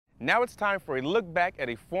Now it's time for a look back at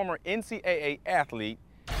a former NCAA athlete.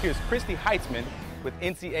 Here's Christy Heitzman with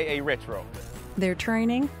NCAA Retro. Their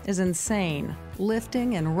training is insane.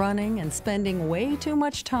 Lifting and running and spending way too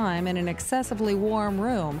much time in an excessively warm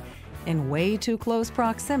room in way too close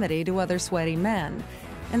proximity to other sweaty men.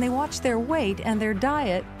 And they watch their weight and their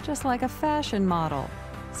diet just like a fashion model.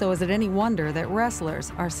 So is it any wonder that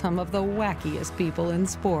wrestlers are some of the wackiest people in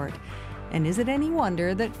sport? And is it any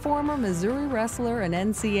wonder that former Missouri wrestler and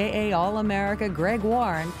NCAA All-America Greg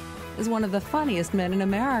Warren is one of the funniest men in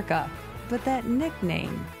America? But that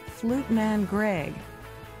nickname, Fluteman Greg,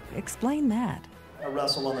 explain that. I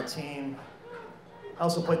wrestled on the team. I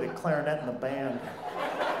also played the clarinet in the band.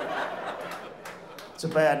 It's a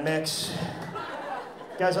bad mix.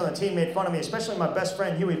 Guys on the team made fun of me, especially my best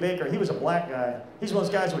friend, Huey Baker. He was a black guy. He's one of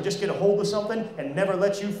those guys who would just get a hold of something and never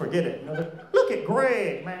let you forget it. You know, look at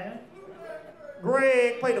Greg, man.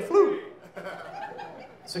 Greg played the flute.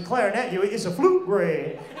 It's a clarinet, Huey. It's a flute,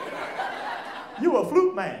 Greg. You a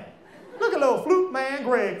flute man. Look at little flute man,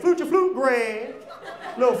 Greg. Flute your flute, Greg.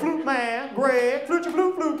 Little flute man, Greg. Flute your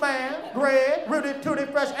flute, flute man, Greg. Rooty,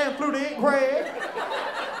 tooty, fresh, and fluty, Greg.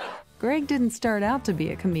 Greg didn't start out to be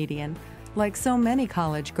a comedian. Like so many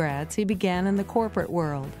college grads, he began in the corporate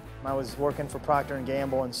world. I was working for Procter &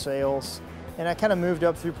 Gamble in sales, and I kind of moved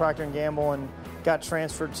up through Procter & Gamble and got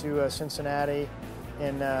transferred to Cincinnati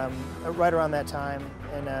and right around that time,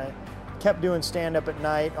 and kept doing stand-up at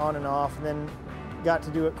night on and off, and then got to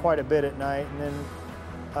do it quite a bit at night, and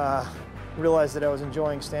then realized that I was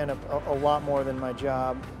enjoying stand-up a lot more than my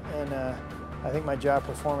job, and I think my job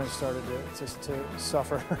performance started to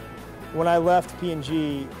suffer. When I left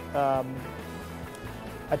P&G, I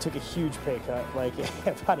took a huge pay cut, like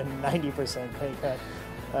about a 90% pay cut.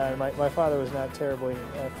 My father was not terribly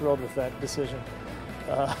thrilled with that decision.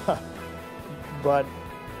 But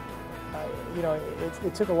you know,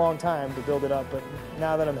 it took a long time to build it up, but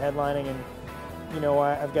now that I'm headlining and, you know,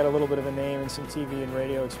 I've got a little bit of a name and some TV and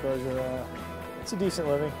radio exposure, it's a decent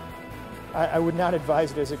living. I would not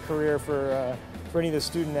advise it as a career for any of the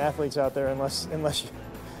student athletes out there unless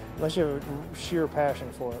you have a sheer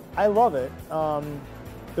passion for it. I love it.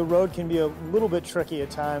 The road can be a little bit tricky at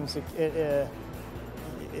times. It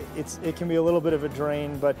can be a little bit of a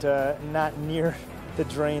drain, but not near the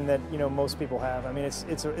drain that, you know, most people have. I mean,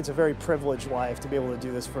 it's a very privileged life to be able to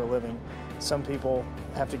do this for a living. Some people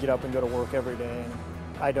have to get up and go to work every day, and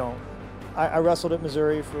I don't. I wrestled at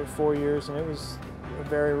Missouri for 4 years, and it was a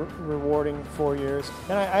very rewarding 4 years.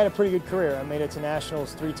 And I had a pretty good career. I made it to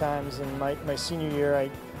nationals 3 times, and my senior year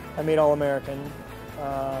I made All-American.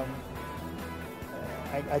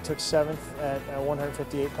 I took 7th at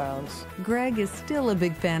 158 pounds. Greg is still a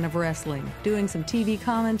big fan of wrestling, doing some TV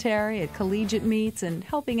commentary at collegiate meets and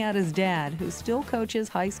helping out his dad, who still coaches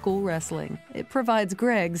high school wrestling. It provides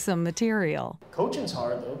Greg some material. Coaching's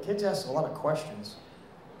hard, though. Kids ask a lot of questions.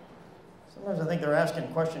 Sometimes I think they're asking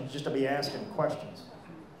questions just to be asking questions.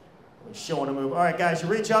 Showing a move. All right, guys, you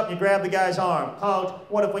reach up and you grab the guy's arm. Coach,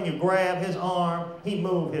 what if when you grab his arm, he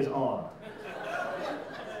move his arm?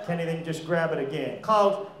 Kenny, then just grab it again.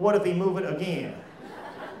 Coach, what if he move it again?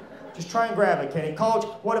 Just try and grab it, Kenny. Coach,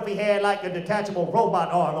 what if he had like a detachable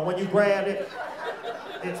robot arm and when you grabbed it,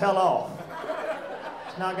 it fell off?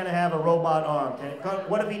 It's not going to have a robot arm, Kenny.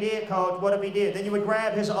 What if he did, Coach? What if he did? Then you would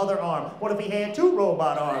grab his other arm. What if he had 2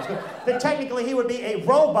 robot arms? Then technically he would be a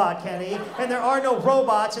robot, Kenny, and there are no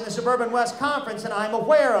robots in the Suburban West Conference that I'm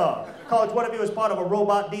aware of. Coach, what if he was part of a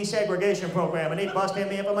robot desegregation program and he'd bust him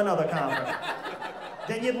in from another conference?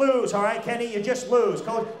 Then you'd lose, all right, Kenny? You just lose.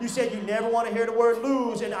 Coach, you said you never want to hear the word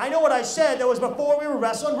lose, and I know what I said. That was before we were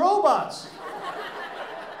wrestling robots.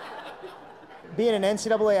 Being an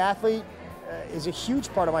NCAA athlete is a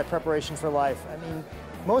huge part of my preparation for life. I mean,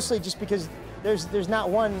 mostly just because there's not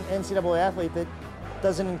one NCAA athlete that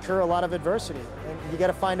doesn't incur a lot of adversity, and you got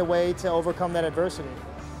to find a way to overcome that adversity.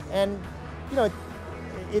 And you know,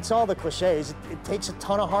 it's all the cliches. It takes a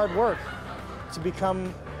ton of hard work to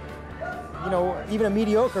become, you know, even a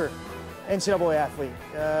mediocre NCAA athlete.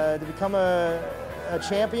 To become a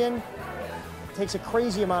champion takes a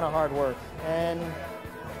crazy amount of hard work, and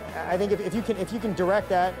I think if you can direct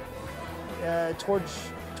that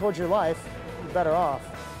towards your life, you're better off.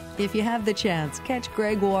 If you have the chance, catch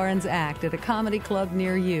Greg Warren's act at a comedy club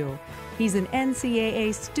near you. He's an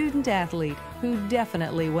NCAA student athlete who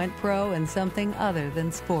definitely went pro in something other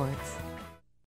than sports.